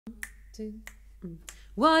two.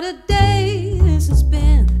 What a day this has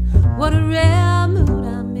been. What a rare mood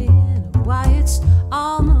I'm in. Why, it's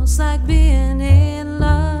almost like being in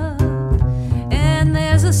love. And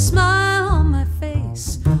there's a smile on my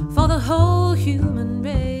face for the whole human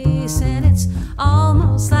race. And it's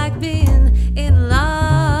almost like being in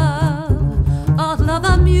love. All of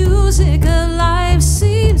the music of life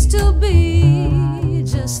seems to be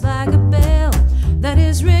just like a bell that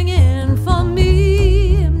is ringing for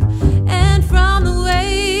me. And from the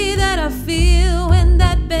way that I feel when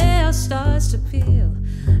that bell starts to peal,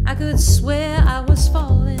 I could swear I was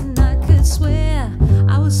falling. I could swear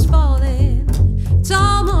I was falling. It's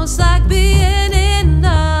almost like being in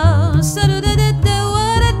love. So what a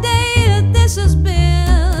day that this has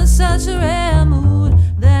been. Such a rare mood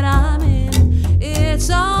that I'm in. It's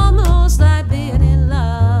almost like being in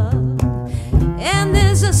love. And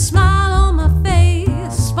there's a smile on my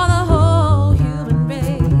face for the whole human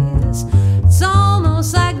race. It's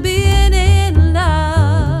almost like being in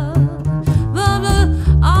love.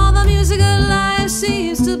 All the music of life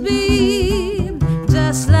seems to be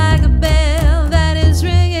just like a bell that is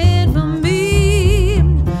ringing for me.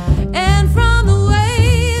 And from the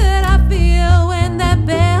way that I feel when that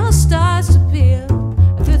bell starts to peal,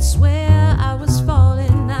 I could swear I was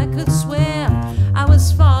falling. I could swear I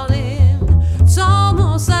was falling. It's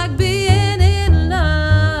almost like being in love.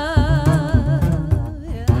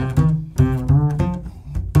 Yeah.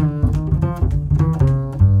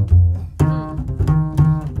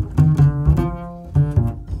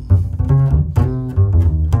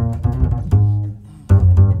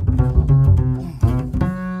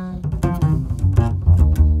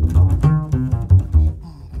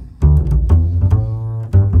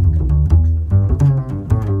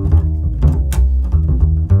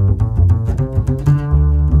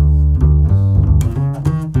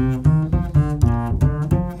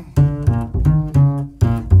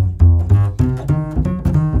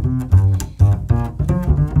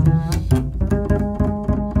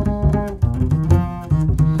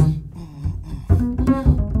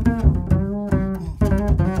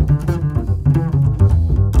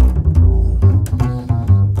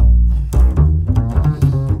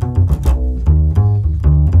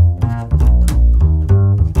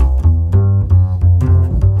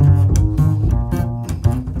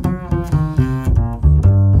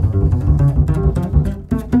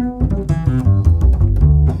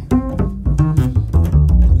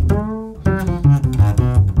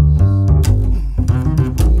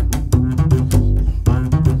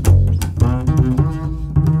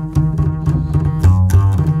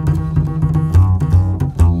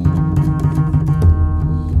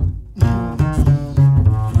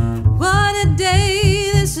 What a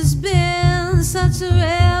day this has been. Such a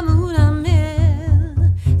rare mood I'm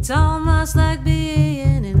in. It's almost like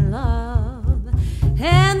being in love.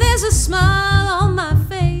 And there's a smile on my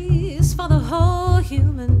face for the whole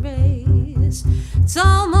human race. It's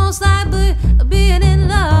almost like